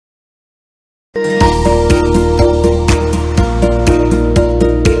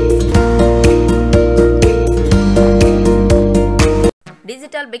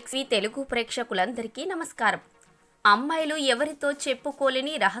Digital Telugu ప్రేక్షకులందరికీ నమస్కారం. అమ్మాయిలు ఎవరితో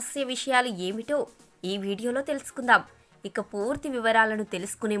చెప్పుకోలేని రహస్య విషయాలు ఏమిటో ఈ వీడియోలో తెలుసుకుందాం. ఇక పూర్తి వివరాలను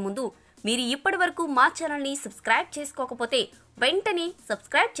తెలుసుకునే ముందు మీరు ఇప్పటివరకు మా ఛానల్ని సబ్స్క్రైబ్ చేసుకోకపోతే వెంటనే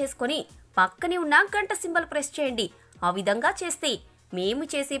సబ్స్క్రైబ్ చేసుకొని పక్కనే ఉన్న గంట సింబల్ ప్రెస్ చేయండి. ఆ విధంగా చేస్తే మేము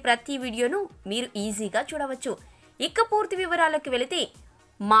చేసే ప్రతి వీడియోను మీరు ఈజీగా చూడవచ్చు. ఇక పూర్తి వివరాలకు వెళితే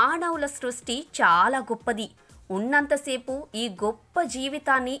మానవుల సృష్టి చాలా గొప్పది. ఉన్నంతసేపు ఈ గొప్ప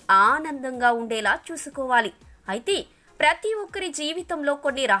జీవితాన్ని ఆనందంగా ఉండేలా చూసుకోవాలి. అయితే ప్రతి ఒక్కరి జీవితంలో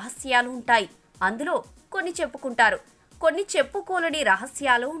కొన్ని రహస్యాలు ఉంటాయి. అందులో కొన్ని చెప్పుకుంటారు, కొన్ని చెప్పుకోలేని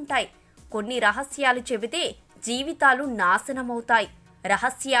రహస్యాలు ఉంటాయి. కొన్ని రహస్యాలు చెబితే జీవితాలు నాశనమవుతాయి.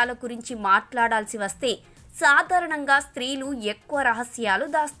 రహస్యాల గురించి మాట్లాడాల్సి వస్తే సాధారణంగా స్త్రీలు ఎక్కువ రహస్యాలు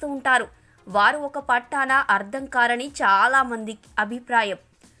దాస్తూ ఉంటారు. వారు ఒక పట్టాన అర్థం కారని చాలా మంది అభిప్రాయం.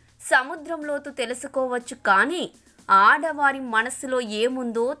 సముద్రం లోతు తెలుసుకోవచ్చు, కానీ ఆడవారి మనసులో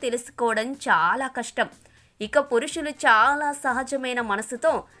ఏముందో తెలుసుకోవడం చాలా కష్టం. ఇక పురుషులు చాలా సహజమైన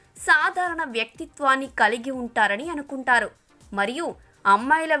మనసుతో సాధారణ వ్యక్తిత్వాన్ని కలిగి ఉంటారని అనుకుంటారు. మరియు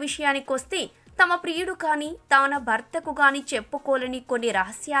అమ్మాయిల విషయానికొస్తే తమ ప్రియుడు కానీ తన భర్తకు కానీ చెప్పుకోలేని కొన్ని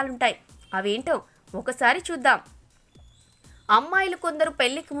రహస్యాలుంటాయి. అవేంటో ఒకసారి చూద్దాం. అమ్మాయిలు కొందరు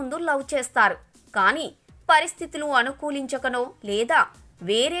పెళ్లికి ముందు లవ్ చేస్తారు, కానీ పరిస్థితులు అనుకూలించకనో లేదా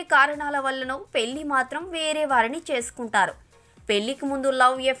వేరే కారణాల వల్లనో పెళ్లి మాత్రం వేరే వారిని చేసుకుంటారు. పెళ్లికి ముందు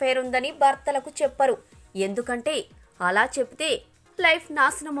లవ్ ఎఫైర్ ఉందని భర్తలకు చెప్పరు, ఎందుకంటే అలా చెప్తే లైఫ్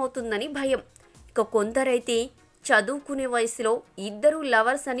నాశనం అవుతుందని భయం. ఇక కొందరైతే చదువుకునే వయసులో ఇద్దరు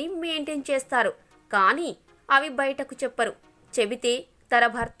లవర్స్ అని మెయింటైన్ చేస్తారు, కానీ అవి బయటకు చెప్పరు. చెబితే తన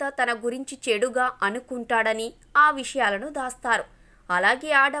భర్త తన గురించి చెడుగా అనుకుంటాడని ఆ విషయాలను దాస్తారు.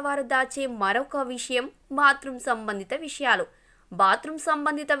 అలాగే ఆడవారు దాచే మరొక విషయం బాత్రూమ్ సంబంధిత విషయాలు. బాత్రూమ్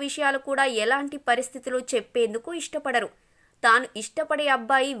సంబంధిత విషయాలు కూడా ఎలాంటి పరిస్థితుల్లో చెప్పేందుకు ఇష్టపడరు. తాను ఇష్టపడే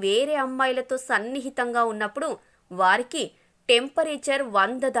అబ్బాయి వేరే అమ్మాయిలతో సన్నిహితంగా ఉన్నప్పుడు వారికి టెంపరేచర్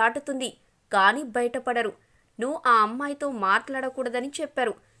 100 దాటుతుంది, కానీ బయటపడరు. నువ్వు ఆ అమ్మాయితో మాట్లాడకూడదని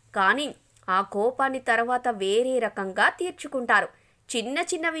చెప్పారు, కానీ ఆ కోపాన్ని తర్వాత వేరే రకంగా తీర్చుకుంటారు. చిన్న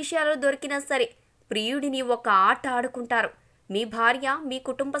చిన్న విషయాలు దొరికినా సరే ప్రియుడిని ఒక ఆట ఆడుకుంటారు. మీ భార్య మీ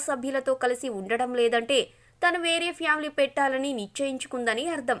కుటుంబ సభ్యులతో కలిసి ఉండడం లేదంటే తను వేరే ఫ్యామిలీ పెట్టాలని నిశ్చయించుకుందని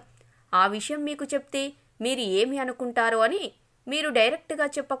అర్థం. ఆ విషయం మీకు చెప్తే మీరు ఏమి అనుకుంటారో అని మీరు డైరెక్ట్గా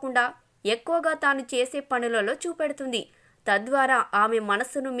చెప్పకుండా ఎక్కువగా తాను చేసే పనులలో చూపెడుతుంది. తద్వారా ఆమె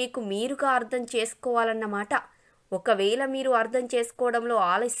మనసును మీకు మీరుగా అర్థం చేసుకోవాలన్నమాట. ఒకవేళ మీరు అర్థం చేసుకోవడంలో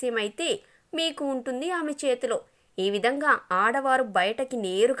ఆలస్యం అయితే మీకు ఉంటుంది ఆమె చేతిలో. ఈ విధంగా ఆడవారు బయటకి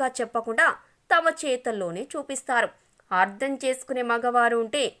నేరుగా చెప్పకుండా తమ చేతల్లోనే చూపిస్తారు. అర్థం చేసుకునే మగవారు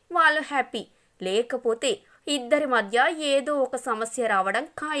ఉంటే వాళ్ళు హ్యాపీ, లేకపోతే ఇద్దరి మధ్య ఏదో ఒక సమస్య రావడం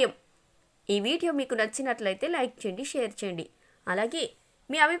ఖాయం. ఈ వీడియో మీకు నచ్చినట్లయితే లైక్ చేయండి, షేర్ చేయండి. అలాగే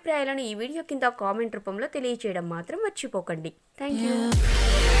మీ అభిప్రాయాలను ఈ వీడియో కింద కామెంట్ రూపంలో తెలియజేయడం మాత్రం మర్చిపోకండి. Thank you.